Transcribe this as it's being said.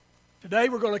Today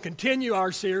we're going to continue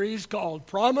our series called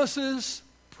Promises,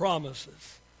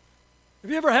 Promises. Have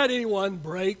you ever had anyone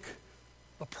break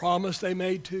a promise they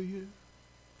made to you?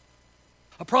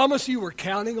 A promise you were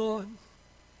counting on?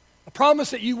 A promise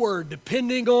that you were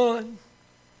depending on?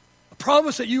 A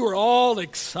promise that you were all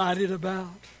excited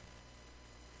about?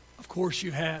 Of course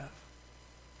you have.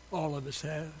 All of us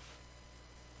have.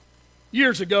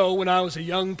 Years ago, when I was a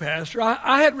young pastor,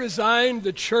 I had resigned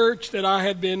the church that I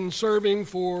had been serving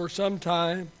for some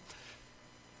time.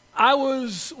 I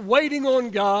was waiting on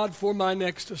God for my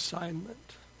next assignment.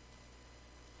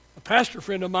 A pastor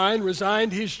friend of mine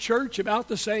resigned his church about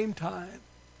the same time.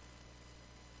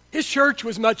 His church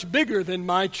was much bigger than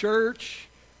my church.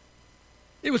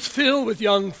 It was filled with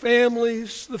young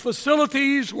families. The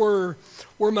facilities were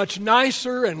much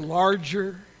nicer and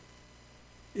larger.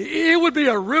 It would be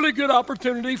a really good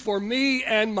opportunity for me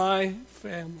and my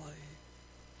family.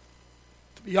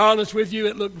 To be honest with you,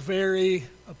 it looked very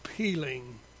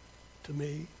appealing to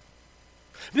me.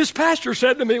 This pastor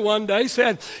said to me one day,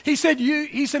 he said,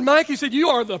 Mike, you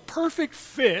are the perfect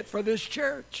fit for this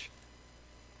church.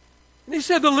 And he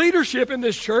said, the leadership in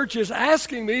this church is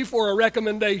asking me for a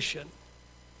recommendation.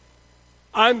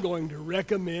 I'm going to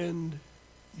recommend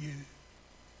you.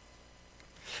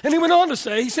 And he went on to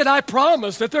say, he said, I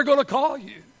promise that they're going to call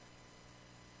you.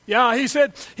 Yeah, he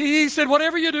said,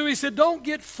 whatever you do, he said, don't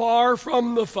get far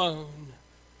from the phone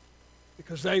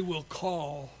because they will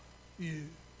call you.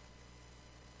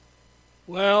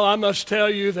 Well, I must tell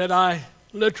you that I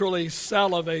literally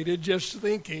salivated just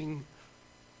thinking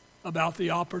about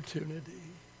the opportunity.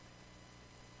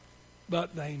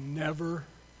 But they never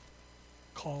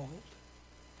called.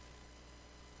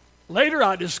 Later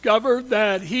I discovered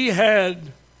that he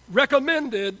had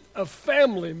recommended a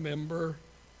family member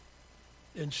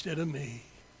instead of me.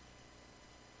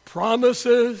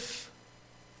 Promises,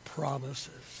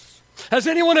 promises. Has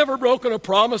anyone ever broken a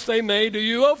promise they made to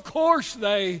you? Of course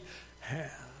they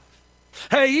have.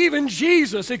 Hey, even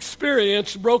Jesus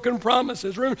experienced broken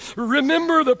promises.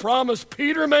 Remember the promise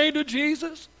Peter made to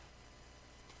Jesus?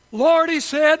 Lord, he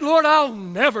said, Lord, I'll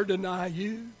never deny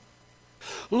you.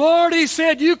 Lord, he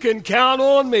said, you can count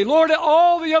on me. Lord,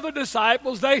 all the other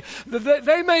disciples, they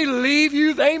may leave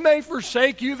you, they may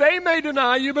forsake you, they may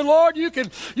deny you, but Lord, you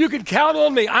can count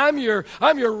on me. I'm your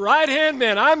right-hand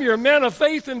man. I'm your man of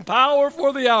faith and power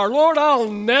for the hour. Lord,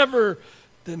 I'll never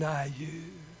deny you.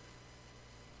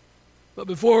 But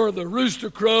before the rooster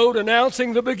crowed,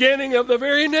 announcing the beginning of the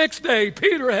very next day,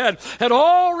 Peter had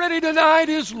already denied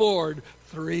his Lord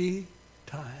 3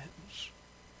 times.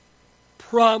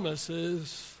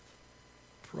 Promises,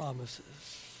 promises.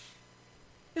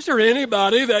 Is there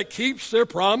anybody that keeps their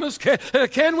promise?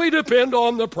 Can we depend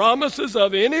on the promises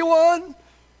of anyone?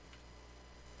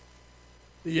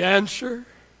 The answer,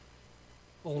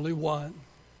 only one.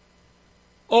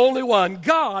 Only one.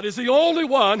 God is the only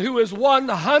one who is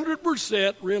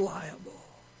 100% reliable.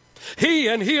 He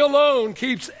and He alone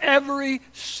keeps every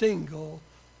single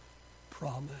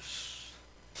promise.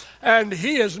 And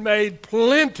He has made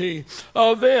plenty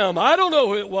of them. I don't know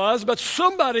who it was, but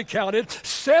somebody counted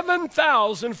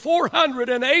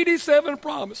 7,487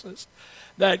 promises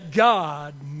that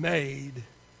God made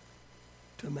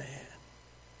to man.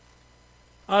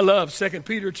 I love 2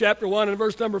 Peter chapter 1 and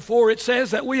verse number 4. It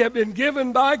says that we have been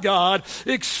given by God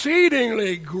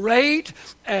exceedingly great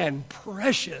and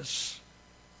precious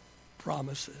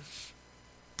promises.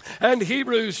 And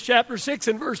Hebrews chapter 6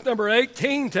 and verse number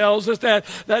 18 tells us that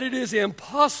it is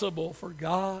impossible for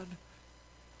God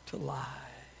to lie.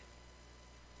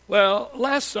 Well,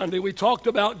 last Sunday we talked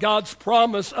about God's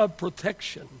promise of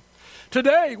protection.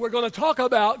 Today we're going to talk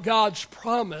about God's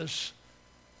promise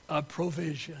of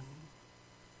provision.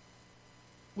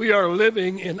 We are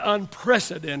living in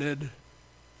unprecedented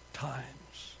times.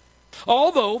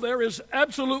 Although there is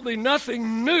absolutely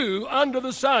nothing new under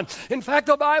the sun. In fact,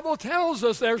 the Bible tells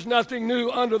us there's nothing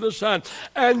new under the sun.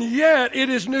 And yet, it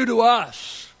is new to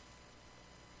us.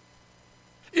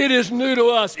 It is new to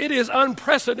us. It is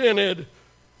unprecedented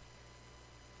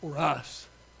for us.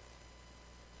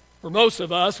 For most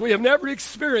of us, we have never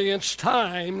experienced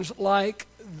times like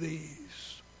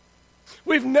these.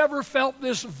 We've never felt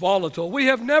this volatile. We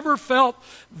have never felt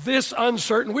this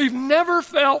uncertain. We've never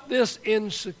felt this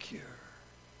insecure.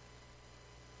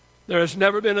 There has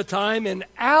never been a time in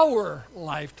our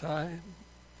lifetime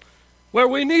where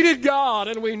we needed God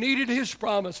and we needed His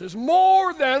promises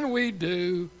more than we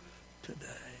do today.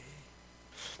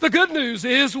 The good news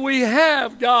is we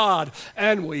have God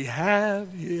and we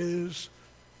have His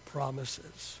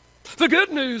promises. The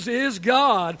good news is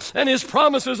God and His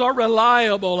promises are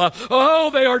reliable.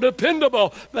 They are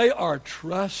dependable. They are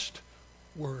trustworthy.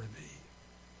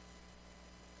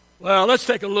 Well, let's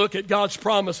take a look at God's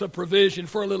promise of provision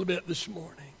for a little bit this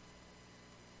morning.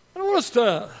 I want us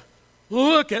to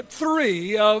look at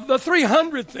 3 of the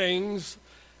 300 things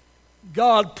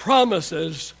God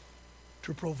promises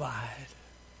to provide.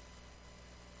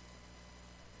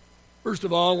 First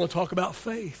of all, I want to talk about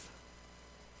faith.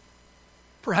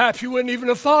 Perhaps you wouldn't even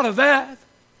have thought of that.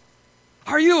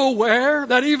 Are you aware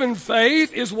that even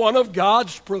faith is one of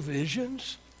God's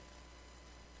provisions?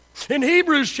 In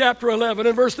Hebrews chapter 11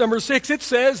 and verse number 6, it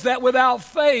says that without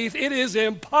faith it is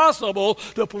impossible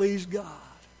to please God.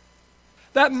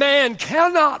 That man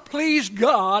cannot please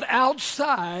God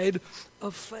outside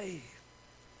of faith.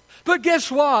 But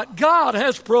guess what? God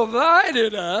has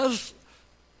provided us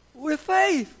with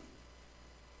faith.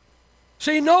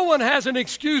 See, no one has an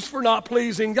excuse for not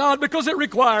pleasing God because it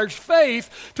requires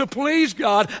faith to please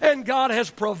God, and God has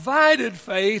provided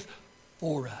faith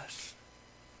for us.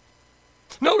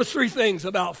 Notice 3 things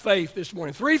about faith this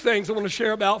morning. 3 things I want to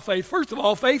share about faith. First of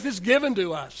all, faith is given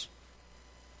to us.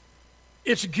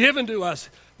 It's given to us.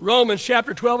 Romans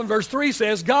chapter 12 and verse 3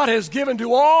 says, God has given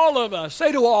to all of us.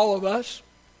 Say to all of us.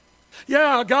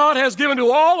 Yeah, God has given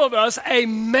to all of us a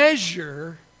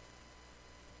measure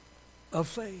of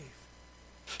faith.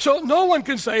 So no one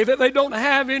can say that they don't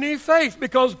have any faith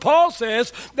because Paul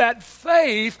says that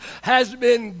faith has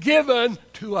been given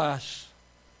to us.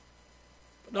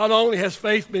 But not only has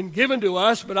faith been given to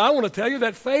us, but I want to tell you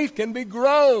that faith can be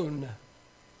grown.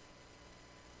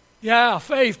 Yeah,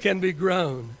 faith can be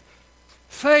grown.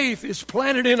 Faith is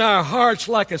planted in our hearts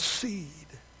like a seed.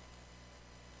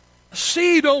 A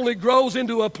seed only grows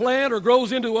into a plant or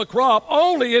grows into a crop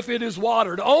only if it is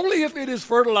watered, only if it is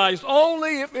fertilized,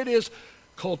 only if it is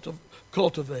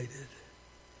cultivated.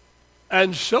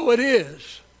 And so it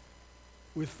is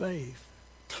with faith.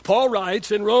 Paul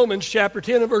writes in Romans chapter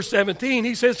 10 and verse 17,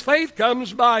 he says, faith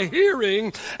comes by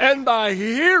hearing, and by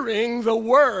hearing the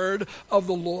word of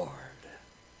the Lord.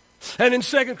 And in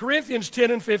 2 Corinthians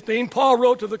 10 and 15, Paul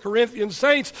wrote to the Corinthian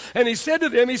saints, and he said to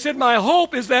them, he said, my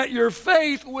hope is that your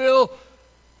faith will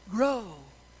grow.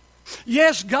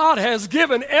 Yes, God has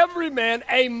given every man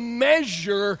a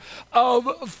measure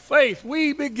of faith.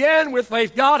 We began with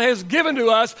faith. God has given to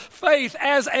us faith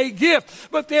as a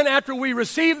gift. But then after we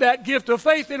receive that gift of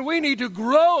faith, then we need to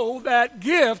grow that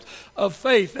gift of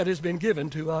faith that has been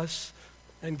given to us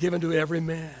and given to every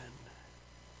man.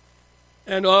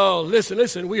 And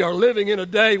listen, we are living in a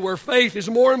day where faith is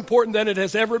more important than it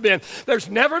has ever been. There's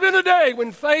never been a day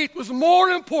when faith was more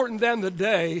important than the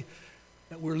day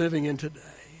that we're living in today.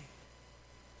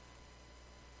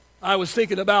 I was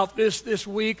thinking about this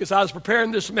week as I was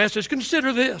preparing this message.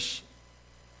 Consider this.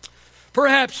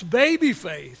 Perhaps baby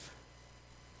faith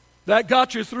that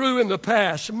got you through in the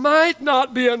past might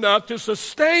not be enough to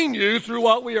sustain you through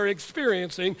what we are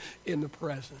experiencing in the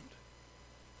present.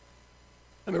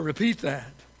 Let me repeat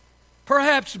that.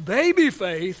 Perhaps baby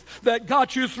faith that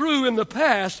got you through in the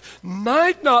past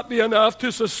might not be enough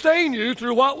to sustain you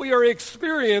through what we are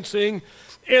experiencing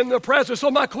in the present. So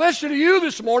my question to you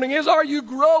this morning is, are you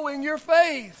growing your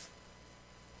faith?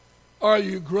 Are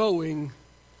you growing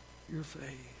your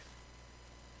faith?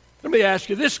 Let me ask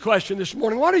you this question this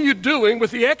morning. What are you doing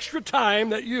with the extra time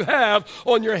that you have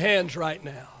on your hands right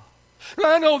now?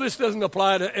 Now, I know this doesn't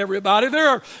apply to everybody. There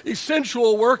are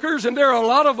essential workers, and there are a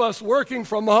lot of us working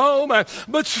from home,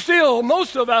 but still,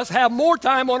 most of us have more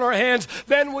time on our hands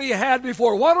than we had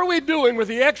before. What are we doing with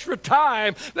the extra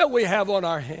time that we have on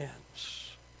our hands?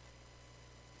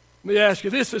 Let me ask you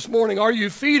this morning. Are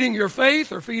you feeding your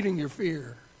faith or feeding your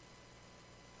fear?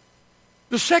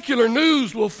 The secular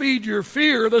news will feed your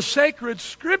fear. The sacred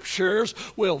scriptures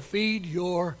will feed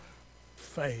your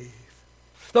faith.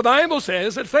 The Bible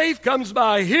says that faith comes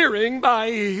by hearing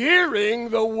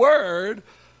the word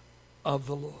of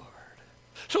the Lord.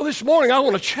 So this morning I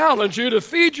want to challenge you to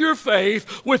feed your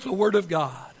faith with the word of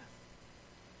God.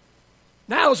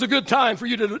 Now is a good time for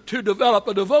you to develop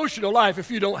a devotional life if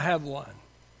you don't have one.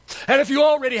 And if you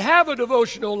already have a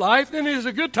devotional life, then it is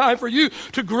a good time for you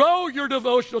to grow your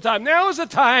devotional time. Now is the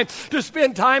time to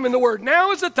spend time in the Word.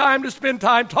 Now is the time to spend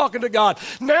time talking to God.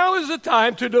 Now is the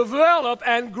time to develop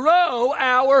and grow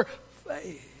our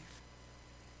faith.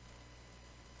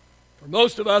 For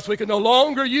most of us, we can no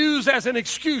longer use as an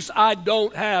excuse, I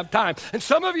don't have time. And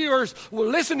some of you are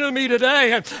listening to me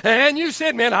today, and you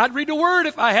said, man, I'd read the Word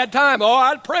if I had time. Oh,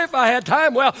 I'd pray if I had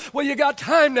time. Well, you got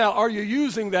time now. Are you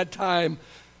using that time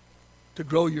to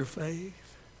grow your faith?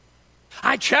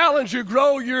 I challenge you,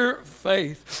 grow your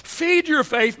faith. Feed your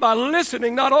faith by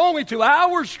listening not only to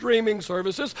our streaming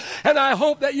services, and I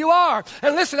hope that you are.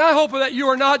 And listen, I hope that you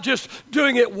are not just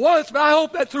doing it once, but I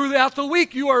hope that throughout the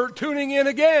week you are tuning in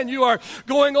again. You are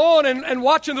going on and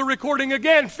watching the recording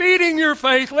again, feeding your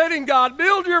faith, letting God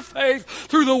build your faith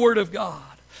through the Word of God.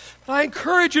 I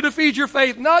encourage you to feed your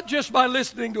faith not just by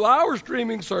listening to our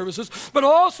streaming services, but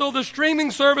also the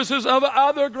streaming services of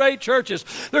other great churches.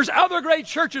 There's other great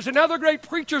churches and other great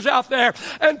preachers out there,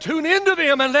 and tune into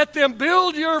them and let them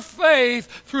build your faith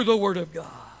through the Word of God.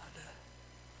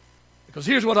 Because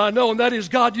here's what I know, and that is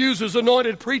God uses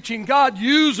anointed preaching. God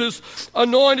uses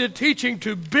anointed teaching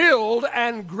to build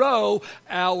and grow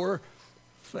our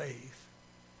faith.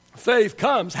 Faith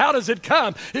comes. How does it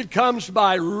come? It comes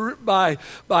by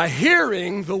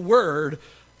hearing the word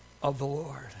of the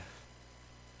Lord.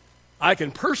 I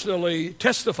can personally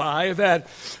testify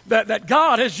that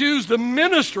God has used the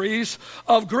ministries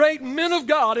of great men of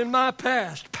God in my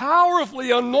past,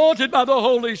 powerfully anointed by the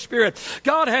Holy Spirit.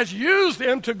 God has used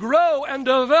them to grow and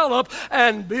develop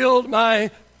and build my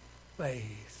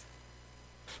faith.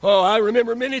 Oh, I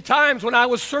remember many times when I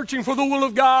was searching for the will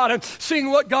of God and seeing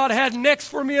what God had next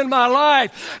for me in my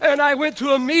life. And I went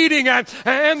to a meeting and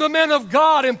the men of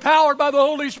God, empowered by the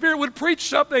Holy Spirit, would preach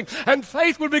something. And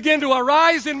faith would begin to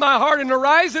arise in my heart and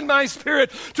arise in my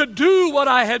spirit to do what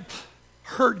I had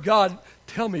heard God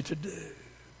tell me to do.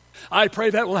 I pray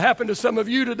that will happen to some of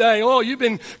you today. Oh, you've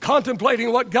been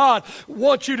contemplating what God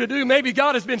wants you to do. Maybe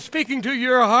God has been speaking to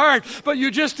your heart, but you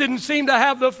just didn't seem to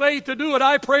have the faith to do it.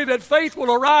 I pray that faith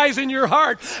will arise in your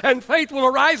heart and faith will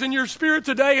arise in your spirit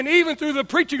today. And even through the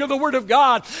preaching of the Word of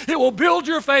God, it will build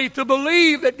your faith to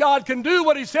believe that God can do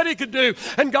what He said He could do,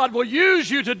 and God will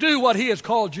use you to do what He has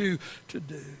called you to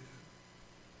do.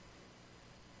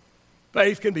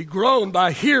 Faith can be grown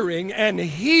by hearing and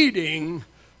heeding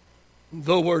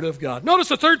the Word of God. Notice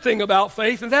the third thing about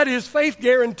faith, and that is faith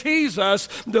guarantees us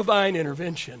divine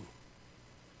intervention.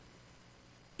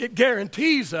 It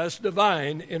guarantees us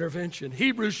divine intervention.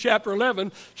 Hebrews chapter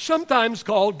 11, sometimes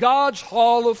called God's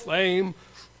Hall of Fame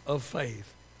of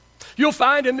Faith. You'll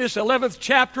find in this 11th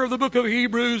chapter of the book of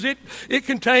Hebrews, it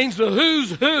contains the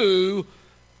who's who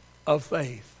of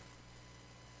faith.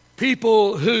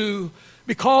 People who,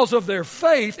 because of their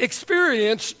faith,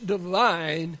 experience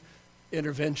divine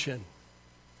intervention.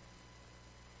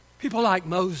 People like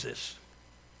Moses.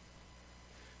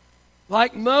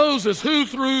 Like Moses, who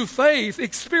through faith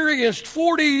experienced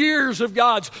 40 years of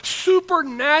God's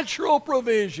supernatural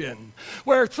provision,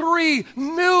 where 3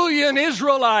 million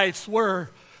Israelites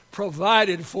were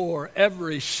provided for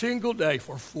every single day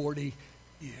for 40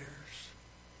 years.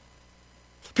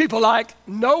 People like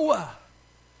Noah,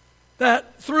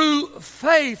 that through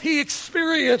faith he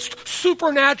experienced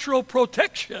supernatural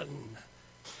protection.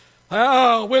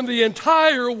 When the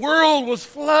entire world was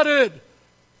flooded,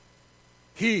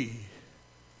 he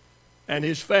and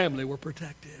his family were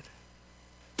protected.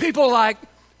 People like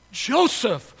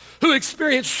Joseph, who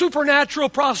experienced supernatural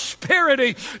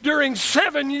prosperity during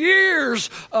 7 years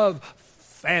of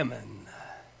famine.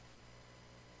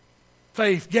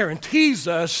 Faith guarantees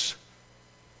us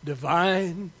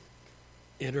divine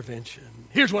intervention.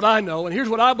 Here's what I know and here's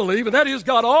what I believe, and that is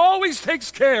God always takes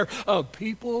care of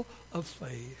people of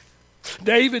faith.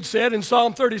 David said in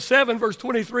Psalm 37, verse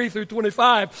 23 through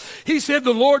 25, he said,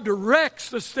 the Lord directs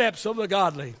the steps of the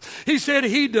godly. He said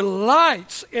he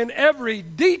delights in every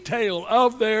detail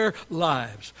of their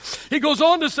lives. He goes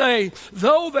on to say,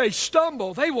 though they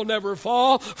stumble, they will never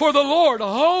fall, for the Lord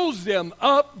holds them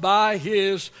up by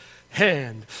his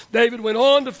hand. David went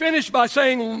on to finish by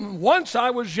saying, once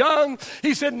I was young,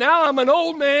 he said, now I'm an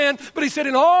old man, but he said,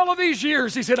 in all of these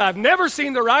years, he said, I've never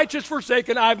seen the righteous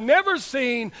forsaken. I've never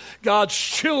seen God's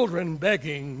children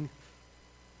begging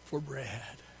for bread.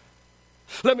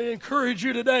 Let me encourage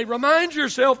you today. Remind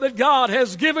yourself that God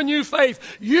has given you faith.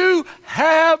 You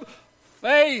have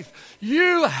faith.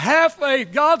 You have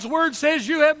faith. God's word says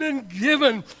you have been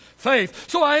given faith.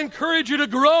 So I encourage you to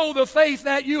grow the faith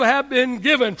that you have been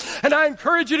given. And I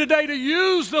encourage you today to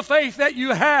use the faith that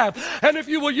you have. And if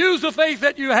you will use the faith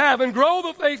that you have and grow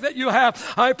the faith that you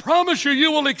have, I promise you,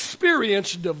 you will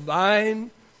experience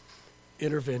divine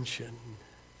intervention.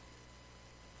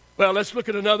 Well, let's look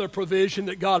at another provision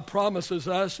that God promises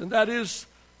us, and that is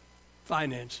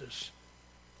finances.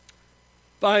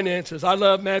 Finances. I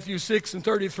love Matthew 6 and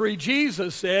 33.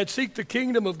 Jesus said, seek the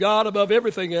kingdom of God above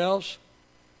everything else.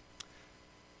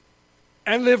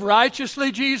 And live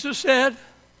righteously, Jesus said.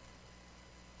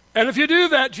 And if you do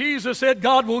that, Jesus said,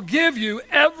 God will give you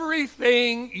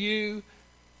everything you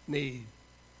need.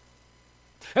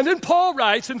 And then Paul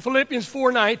writes in Philippians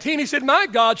 4:19, he said, my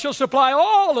God shall supply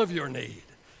all of your need.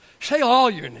 Say all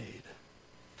your need.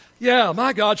 Yeah,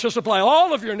 my God shall supply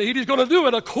all of your need. He's going to do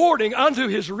it according unto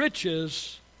his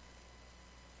riches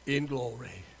in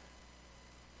glory.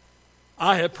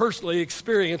 I have personally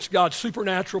experienced God's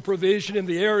supernatural provision in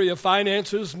the area of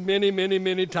finances many, many,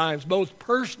 many times, both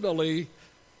personally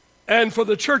and for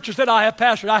the churches that I have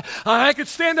pastored. I could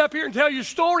stand up here and tell you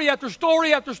story after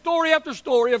story after story after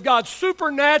story of God's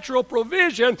supernatural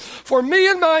provision for me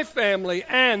and my family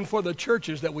and for the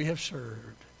churches that we have served.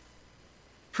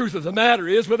 Truth of the matter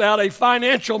is, without a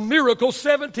financial miracle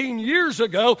 17 years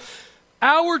ago,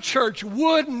 our church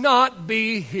would not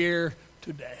be here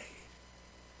today.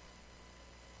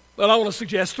 But I want to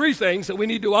suggest three things that we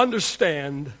need to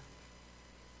understand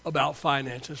about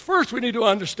finances. First, we need to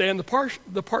understand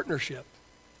the partnership.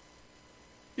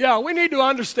 Yeah, we need to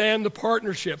understand the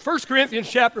partnership. 1 Corinthians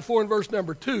chapter 4 and verse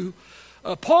number 2,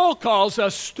 Paul calls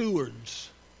us stewards.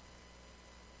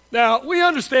 Now, we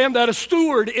understand that a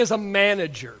steward is a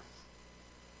manager.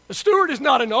 A steward is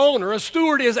not an owner. A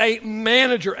steward is a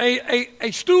manager.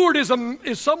 A steward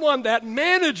is someone that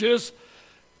manages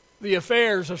the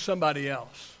affairs of somebody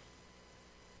else.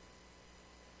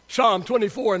 Psalm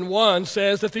 24:1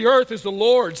 says that the earth is the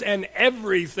Lord's and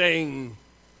everything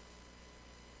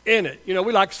in it. You know,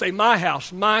 we like to say my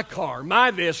house, my car,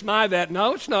 my this, my that.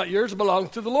 No, it's not yours. It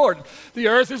belongs to the Lord. The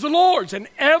earth is the Lord's and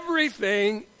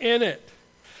everything in it.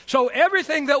 So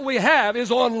everything that we have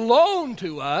is on loan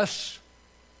to us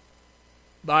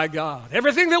by God.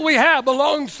 Everything that we have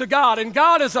belongs to God, and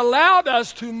God has allowed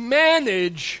us to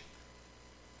manage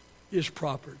his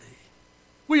property.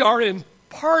 We are in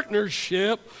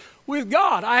partnership with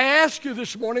God. I ask you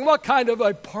this morning, what kind of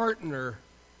a partner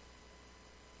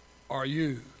are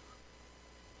you?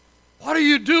 What are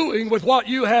you doing with what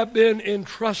you have been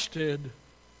entrusted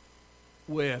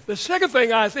with? The second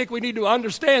thing I think we need to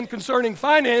understand concerning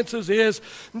finances is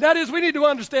we need to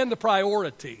understand the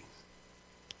priority.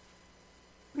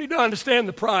 We need to understand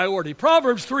the priority.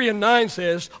 Proverbs 3:9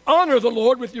 says, honor the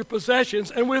Lord with your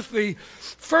possessions and with the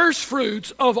first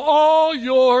fruits of all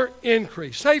your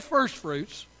increase. Say first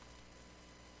fruits.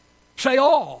 Say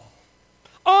all.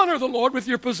 Honor the Lord with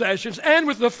your possessions and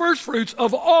with the first fruits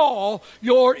of all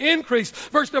your increase.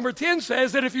 Verse number 10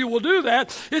 says that if you will do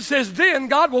that, it says, then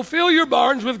God will fill your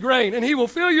barns with grain, and he will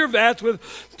fill your vats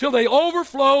till they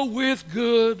overflow with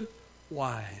good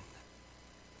wine.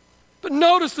 But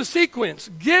notice the sequence.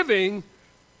 Giving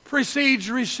precedes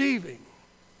receiving.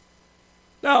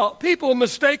 Now, people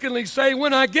mistakenly say,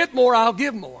 when I get more, I'll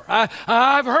give more.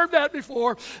 I've heard that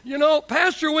before. You know,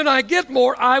 Pastor, when I get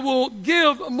more, I will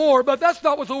give more. But that's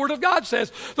not what the Word of God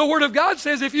says. The Word of God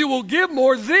says if you will give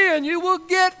more, then you will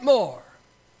get more.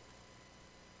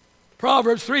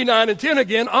 Proverbs 3:9 and 10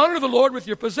 again, honor the Lord with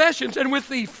your possessions and with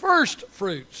the first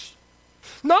fruits.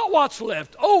 Not what's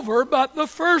left over, but the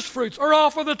first fruits are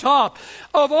off of the top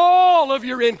of all of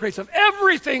your increase, of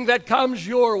everything that comes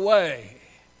your way.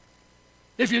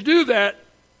 If you do that,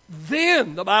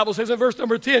 then, the Bible says in verse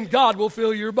number 10, God will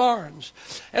fill your barns.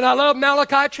 And I love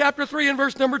Malachi chapter 3 and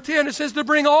verse number 10. It says to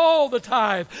bring all the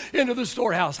tithe into the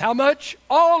storehouse. How much?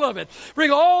 All of it. Bring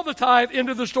all the tithe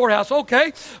into the storehouse.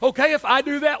 Okay, if I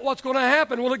do that, what's going to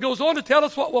happen? Well, it goes on to tell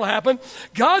us what will happen.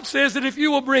 God says that if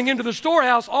you will bring into the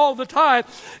storehouse all the tithe,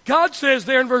 God says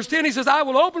there in verse 10, he says, I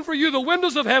will open for you the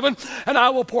windows of heaven, and I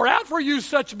will pour out for you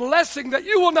such blessing that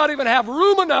you will not even have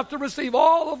room enough to receive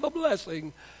all of the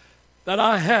blessing that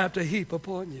I have to heap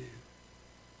upon you.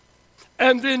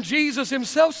 And then Jesus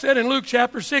himself said in Luke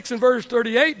chapter 6 and verse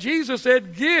 38, Jesus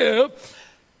said, give,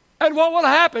 and what will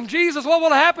happen? Jesus, what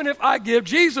will happen if I give?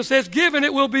 Jesus says, give and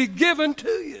it will be given to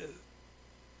you.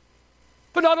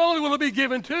 But not only will it be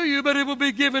given to you, but it will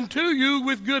be given to you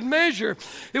with good measure.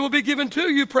 It will be given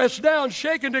to you pressed down,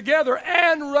 shaken together,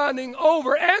 and running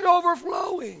over, and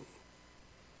overflowing.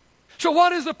 So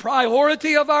what is the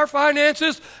priority of our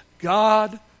finances?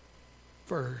 God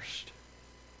first.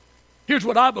 Here's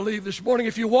what I believe this morning.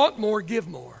 If you want more, give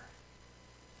more.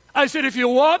 I said, if you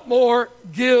want more,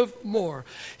 give more.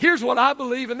 Here's what I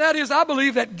believe, and that is I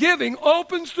believe that giving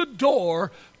opens the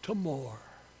door to more.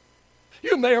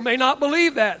 You may or may not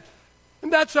believe that.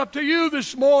 And that's up to you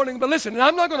this morning. But listen, and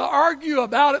I'm not going to argue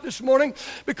about it this morning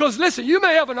because, listen, you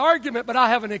may have an argument, but I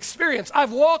have an experience.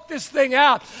 I've walked this thing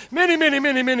out many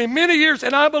years,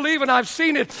 and I believe and I've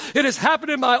seen it. It has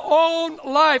happened in my own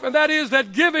life, and that is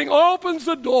that giving opens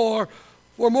the door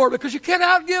for more because you can't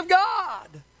outgive God.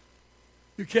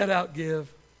 You can't outgive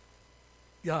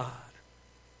God.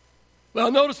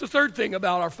 Well, notice the third thing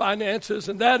about our finances,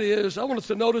 and that is I want us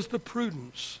to notice the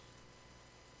prudence.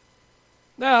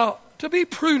 Now, to be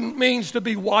prudent means to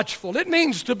be watchful. It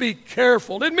means to be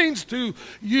careful. It means to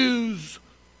use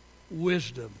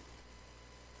wisdom.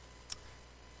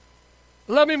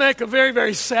 Let me make a very,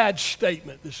 very sad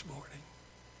statement this morning.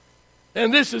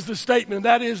 And this is the statement,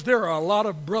 that is, there are a lot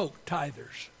of broke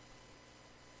tithers.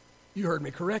 You heard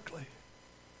me correctly.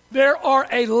 There are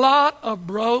a lot of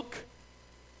broke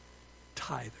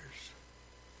tithers.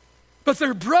 But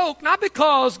they're broke not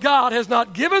because God has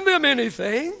not given them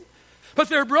anything, but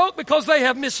they're broke because they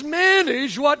have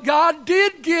mismanaged what God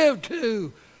did give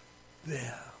to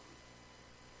them.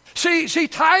 See,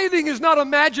 tithing is not a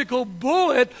magical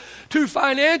bullet to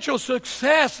financial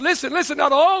success. Listen,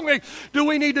 not only do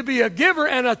we need to be a giver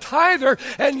and a tither,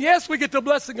 and yes, we get the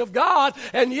blessing of God,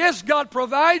 and yes, God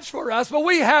provides for us, but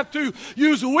we have to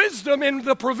use wisdom in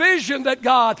the provision that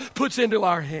God puts into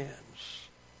our hands.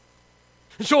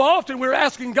 And so often we're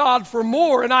asking God for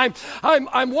more, and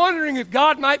I'm wondering if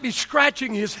God might be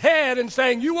scratching his head and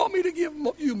saying, you want me to give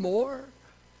you more?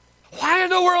 Why in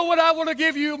the world would I want to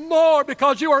give you more?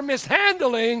 Because you are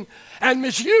mishandling and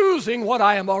misusing what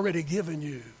I am already giving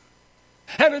you.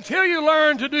 And until you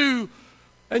learn to do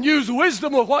and use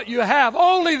wisdom with what you have,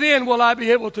 only then will I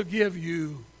be able to give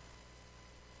you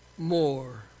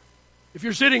more. If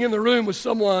you're sitting in the room with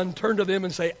someone, turn to them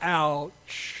and say,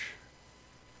 ouch.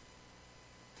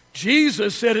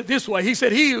 Jesus said it this way. He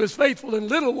said, he who is faithful in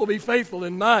little will be faithful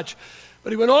in much.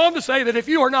 But he went on to say that if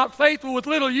you are not faithful with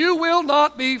little, you will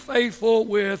not be faithful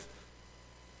with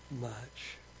much.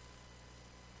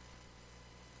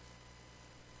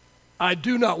 I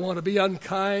do not want to be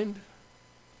unkind.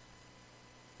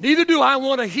 Neither do I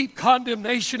want to heap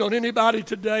condemnation on anybody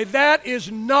today. That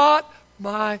is not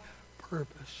my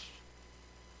purpose.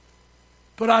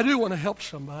 But I do want to help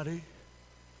somebody.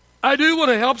 I do want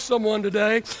to help someone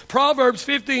today. Proverbs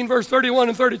 15, verse 31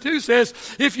 and 32 says,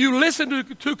 if you listen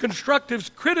to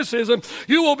constructive criticism,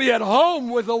 you will be at home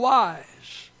with the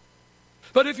wise.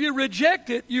 But if you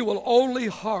reject it, you will only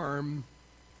harm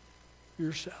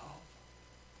yourself.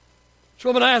 So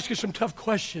I'm going to ask you some tough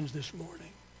questions this morning.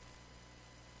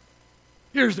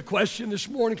 Here's the question this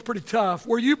morning. It's pretty tough.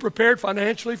 Were you prepared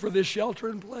financially for this shelter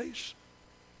in place?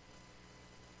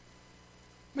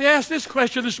 Let me ask this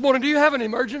question this morning. Do you have an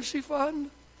emergency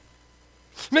fund?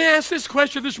 Let me ask this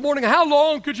question this morning. How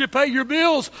long could you pay your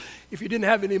bills if you didn't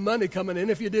have any money coming in,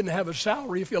 if you didn't have a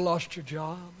salary, if you lost your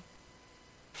job?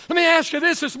 Let me ask you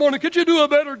this morning. Could you do a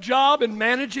better job in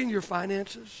managing your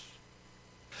finances?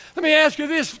 Let me ask you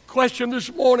this question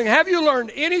this morning. Have you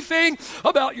learned anything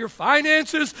about your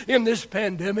finances in this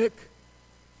pandemic?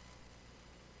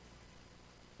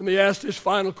 Let me ask this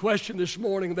final question this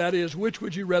morning, that is, which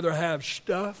would you rather have,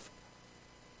 stuff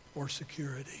or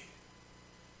security?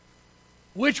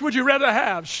 Which would you rather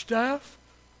have, stuff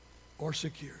or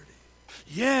security?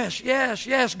 Yes,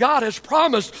 God has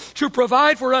promised to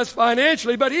provide for us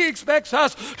financially, but he expects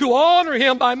us to honor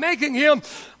him by making him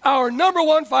our number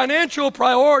one financial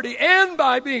priority and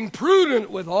by being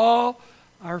prudent with all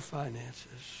our finances.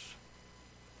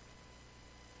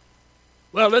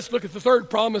 Well, let's look at the third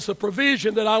promise of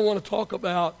provision that I want to talk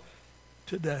about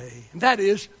today. And that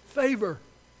is favor.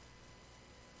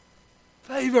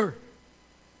 Favor.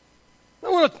 I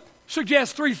want to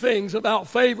suggest three things about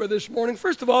favor this morning.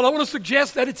 First of all, I want to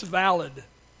suggest that it's valid.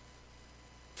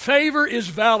 Favor is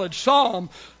valid. Psalm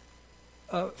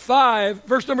 5,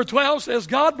 verse number 12 says,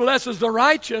 God blesses the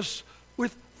righteous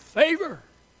with favor.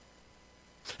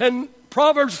 And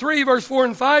Proverbs 3, verse 4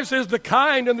 and 5 says, the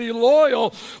kind and the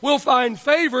loyal will find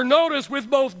favor, notice, with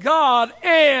both God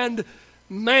and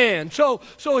man. So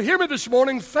hear me this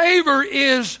morning. Favor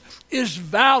is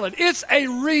valid. It's a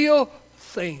real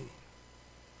thing.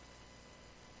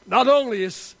 Not only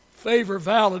is favor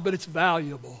valid, but it's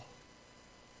valuable.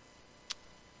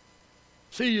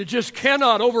 See, you just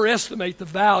cannot overestimate the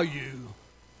value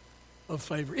of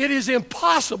favor. It is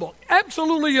impossible,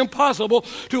 absolutely impossible,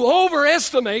 to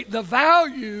overestimate the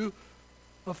value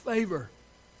of favor.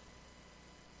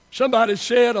 Somebody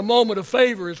said a moment of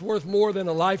favor is worth more than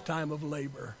a lifetime of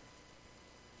labor.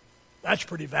 That's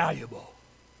pretty valuable.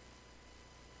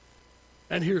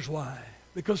 And here's why.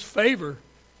 Because favor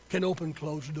can open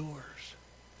closed doors.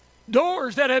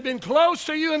 Doors that have been closed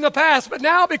to you in the past, but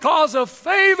now because of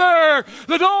favor,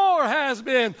 the door has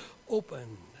been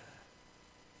opened.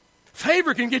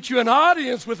 Favor can get you an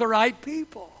audience with the right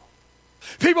people.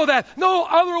 People that no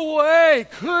other way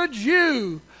could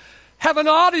you have an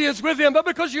audience with them, but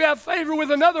because you have favor with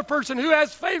another person who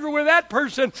has favor with that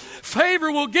person,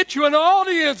 favor will get you an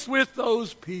audience with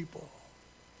those people.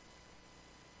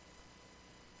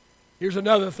 Here's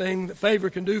another thing that favor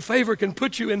can do. Favor can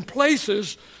put you in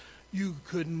places you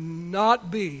could not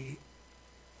be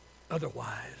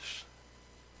otherwise.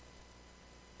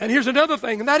 And here's another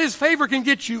thing, and that is favor can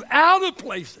get you out of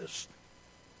places.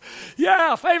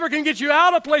 Yeah, favor can get you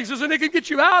out of places, and it can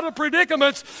get you out of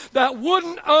predicaments that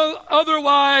wouldn't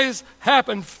otherwise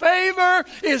happen. Favor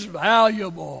is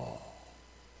valuable.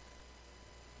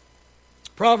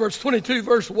 Proverbs 22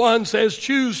 verse 1 says,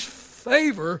 choose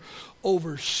favor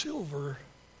over silver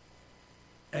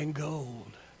and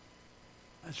gold.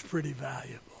 That's pretty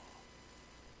valuable.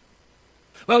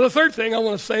 Well, the third thing I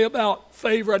want to say about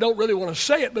favor, I don't really want to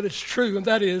say it, but it's true, and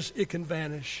that is it can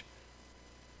vanish.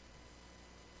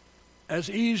 As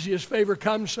easy as favor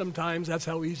comes sometimes, that's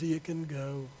how easy it can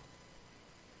go.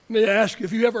 Let me ask you,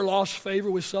 have you ever lost favor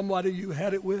with somebody you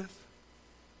had it with?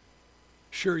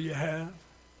 Sure you have.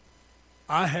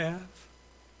 I have.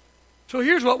 So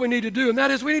here's what we need to do, and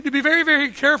that is we need to be very,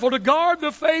 very careful to guard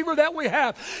the favor that we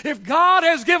have. If God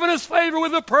has given us favor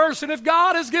with a person, if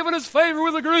God has given us favor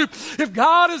with a group, if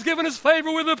God has given us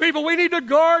favor with the people, we need to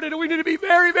guard it, and we need to be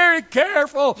very, very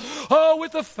careful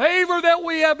with the favor that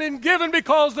we have been given,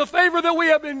 because the favor that we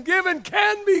have been given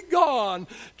can be gone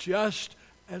just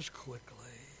as quickly.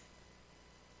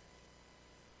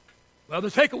 Well, the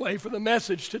takeaway for the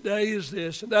message today is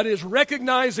this, and that is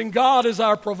recognizing God as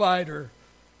our provider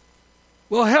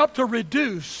will help to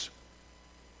reduce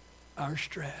our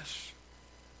stress.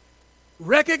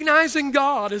 Recognizing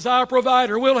God as our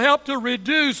provider will help to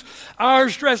reduce our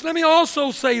stress. Let me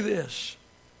also say this.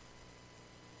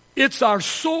 It's our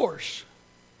source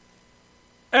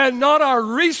and not our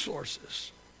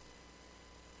resources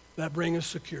that bring us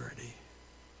security.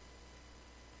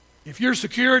 If your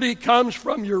security comes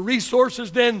from your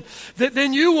resources, then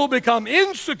you will become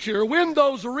insecure when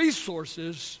those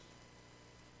resources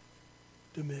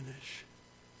diminish.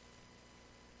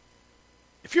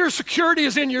 If your security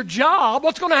is in your job,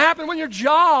 what's going to happen when your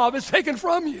job is taken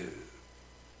from you?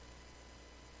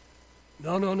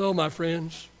 No, my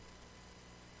friends.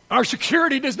 Our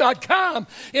security does not come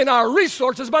in our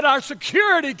resources, but our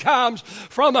security comes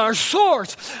from our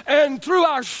source. And through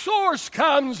our source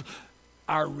comes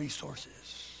our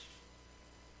resources.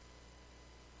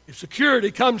 If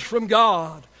security comes from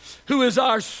God, who is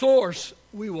our source,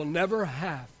 we will never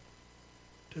have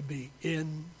to be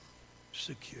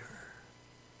insecure.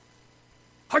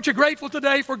 Aren't you grateful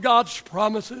today for God's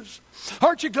promises?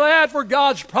 Aren't you glad for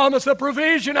God's promise of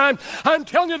provision? I'm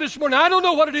telling you this morning, I don't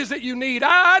know what it is that you need.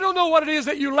 I don't know what it is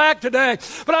that you lack today.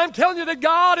 But I'm telling you that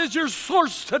God is your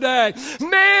source today.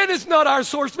 Man is not our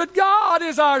source, but God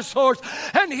is our source.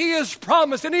 And He has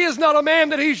promised, and He is not a man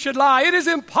that He should lie. It is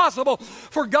impossible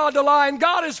for God to lie. And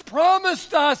God has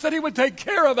promised us that He would take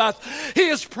care of us. He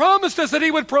has promised us that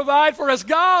He would provide for us.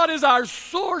 God is our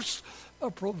source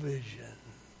of provision.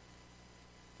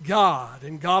 God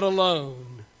and God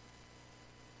alone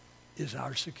is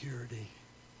our security.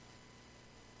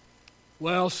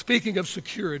 Well, speaking of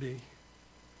security,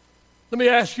 let me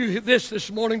ask you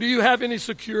this morning. Do you have any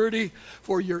security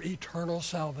for your eternal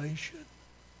salvation?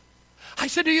 I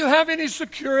said, do you have any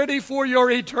security for your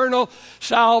eternal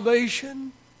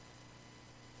salvation?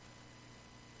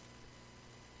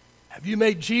 Have you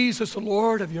made Jesus the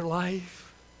Lord of your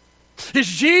life? Is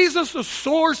Jesus the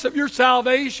source of your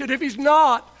salvation? If He's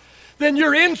not, then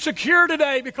you're insecure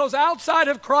today, because outside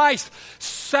of Christ,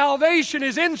 salvation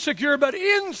is insecure, but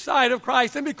inside of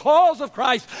Christ and because of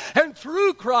Christ and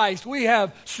through Christ, we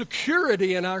have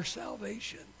security in our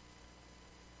salvation.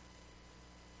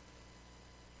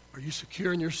 Are you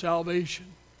secure in your salvation?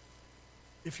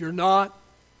 If you're not,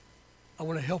 I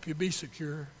want to help you be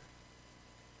secure.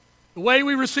 The way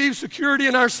we receive security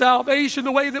in our salvation,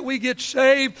 the way that we get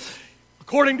saved,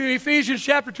 according to Ephesians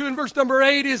chapter 2 and verse number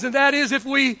 8 is, and that is if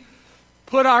we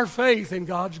put our faith in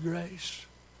God's grace.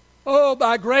 Oh,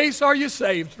 by grace are you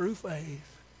saved through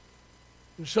faith.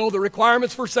 And so the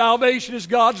requirements for salvation is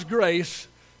God's grace.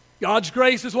 God's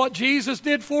grace is what Jesus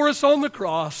did for us on the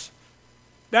cross.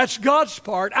 That's God's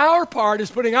part. Our part is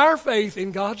putting our faith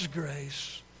in God's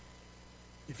grace.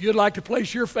 If you'd like to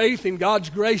place your faith in God's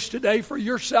grace today for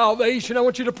your salvation, I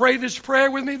want you to pray this prayer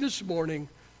with me this morning.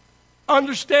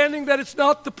 Understanding that it's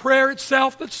not the prayer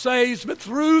itself that saves, but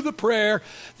through the prayer,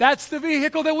 that's the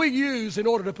vehicle that we use in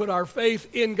order to put our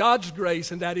faith in God's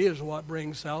grace, and that is what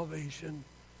brings salvation.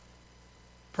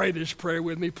 Pray this prayer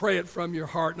with me. Pray it from your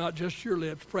heart, not just your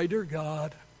lips. Pray, dear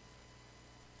God,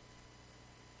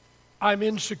 I'm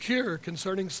insecure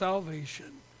concerning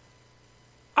salvation.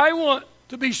 I want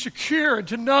to be secure and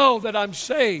to know that I'm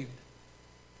saved.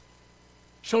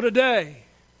 So today,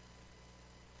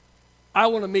 I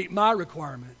want to meet my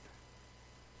requirement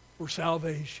for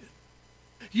salvation.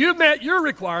 You met your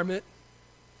requirement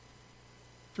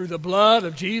through the blood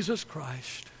of Jesus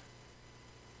Christ.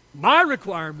 My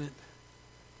requirement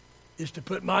is to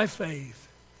put my faith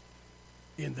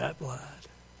in that blood.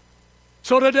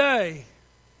 So today,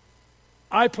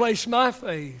 I place my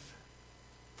faith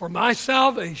for my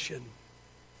salvation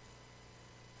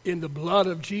in the blood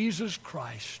of Jesus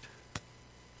Christ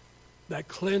that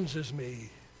cleanses me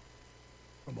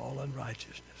from all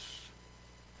unrighteousness.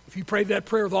 If you prayed that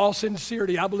prayer with all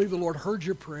sincerity, I believe the Lord heard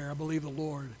your prayer. I believe the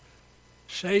Lord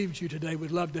saved you today.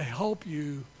 We'd love to help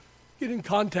you. Get in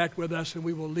contact with us and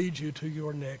we will lead you to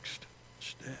your next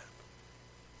step.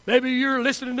 Maybe you're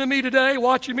listening to me today,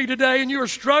 watching me today, and you are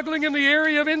struggling in the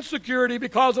area of insecurity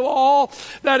because of all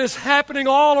that is happening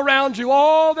all around you,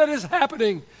 all that is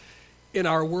happening in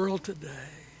our world today.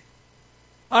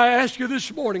 I ask you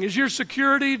this morning, is your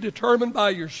security determined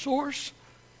by your source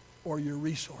or your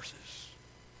resources?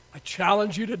 I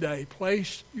challenge you today,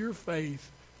 place your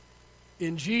faith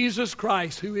in Jesus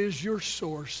Christ, who is your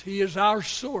source. He is our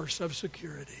source of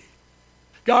security.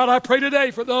 God, I pray today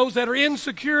for those that are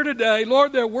insecure today.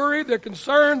 Lord, they're worried, they're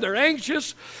concerned, they're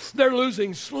anxious, they're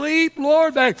losing sleep.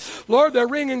 Lord, they're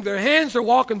wringing their hands, they're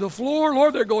walking the floor.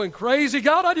 Lord, they're going crazy.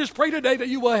 God, I just pray today that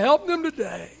you will help them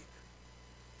today.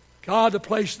 God, to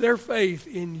place their faith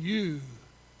in you.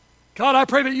 God, I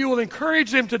pray that you will encourage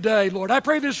them today, Lord. I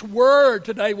pray this word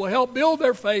today will help build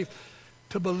their faith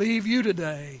to believe you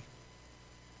today,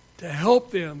 to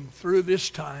help them through this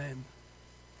time.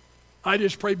 I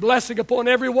just pray blessing upon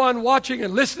everyone watching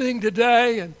and listening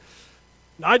today. And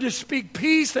I just speak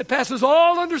peace that passes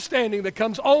all understanding that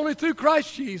comes only through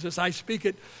Christ Jesus. I speak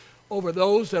it over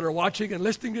those that are watching and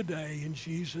listening today in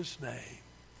Jesus' name.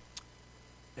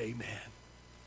 Amen.